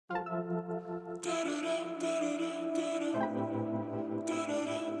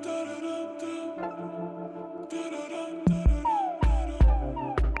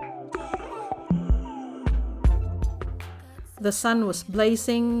The sun was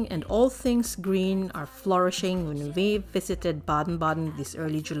blazing and all things green are flourishing when we visited Baden Baden this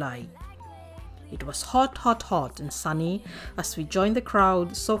early July. It was hot, hot, hot and sunny as we joined the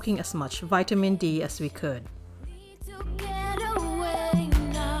crowd, soaking as much vitamin D as we could.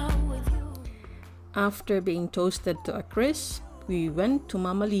 After being toasted to a crisp, we went to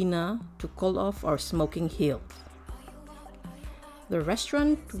Mama Lina to cool off our smoking heels. The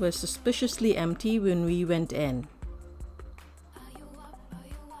restaurant was suspiciously empty when we went in.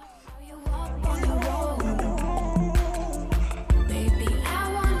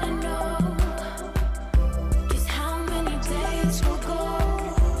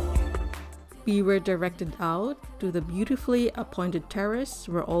 We were directed out to the beautifully appointed terrace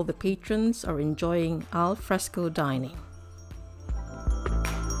where all the patrons are enjoying al fresco dining.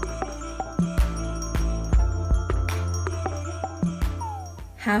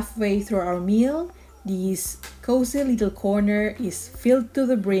 Halfway through our meal, this cozy little corner is filled to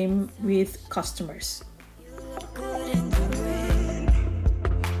the brim with customers.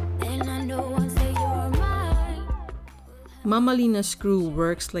 Mama Lina's crew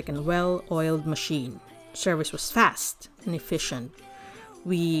works like a well-oiled machine. Service was fast and efficient.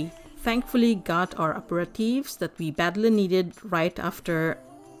 We thankfully got our aperitifs that we badly needed right after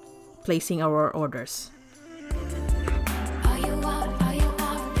placing our orders.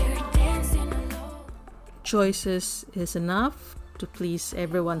 Choices is enough to please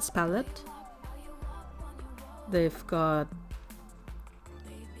everyone's palate. They've got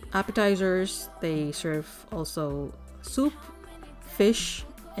appetizers. They serve also soup, fish,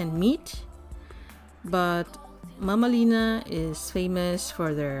 and meat. But Mama Lina is famous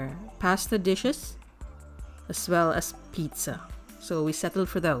for their pasta dishes as well as pizza. So we settled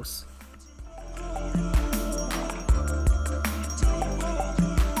for those.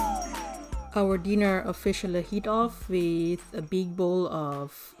 Our dinner officially hit off with a big bowl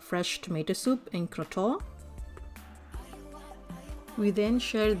of fresh tomato soup and croton. We then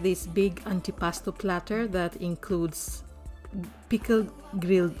shared this big antipasto platter that includes pickled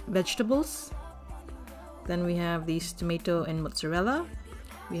grilled vegetables. Then we have these tomato and mozzarella.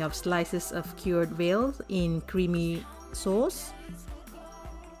 We have slices of cured veal in creamy sauce.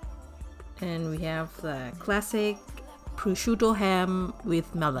 And we have the classic prosciutto ham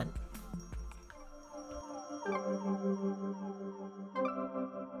with melon.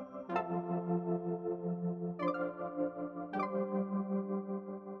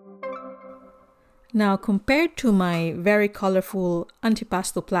 Now, compared to my very colorful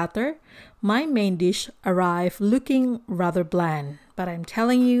antipasto platter, my main dish arrived looking rather bland, but I'm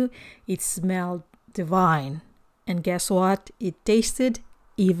telling you, it smelled divine. And guess what? It tasted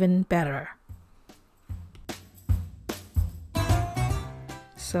even better.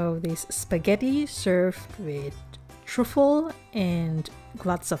 So this spaghetti served with truffle and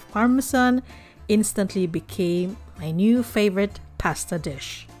lots of parmesan instantly became my new favorite pasta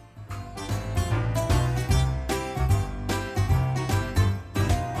dish.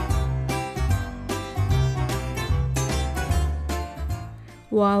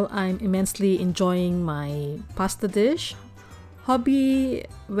 While I'm immensely enjoying my pasta dish, hubby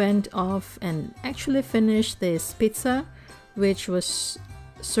went off and actually finished this pizza, which was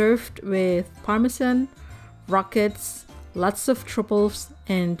served with parmesan, rockets, lots of truffles,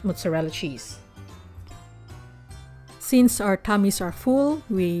 and mozzarella cheese. Since our tummies are full,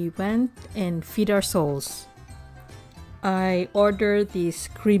 we went and feed our souls. I ordered this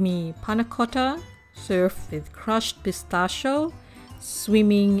creamy panna cotta served with crushed pistachio,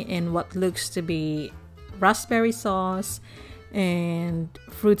 swimming in what looks to be raspberry sauce and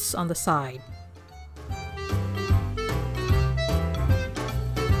fruits on the side.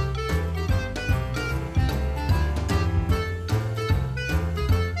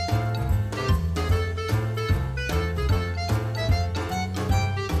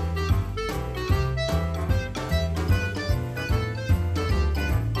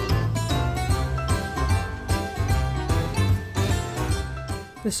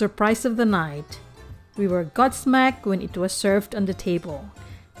 The surprise of the night. We were godsmacked when it was served on the table.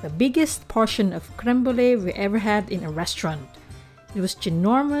 The biggest portion of creme brulee we ever had in a restaurant. It was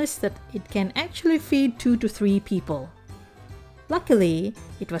ginormous that it can actually feed 2 to 3 people. Luckily,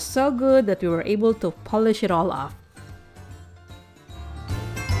 it was so good that we were able to polish it all off.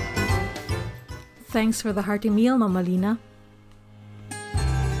 Thanks for the hearty meal, Mama Lina.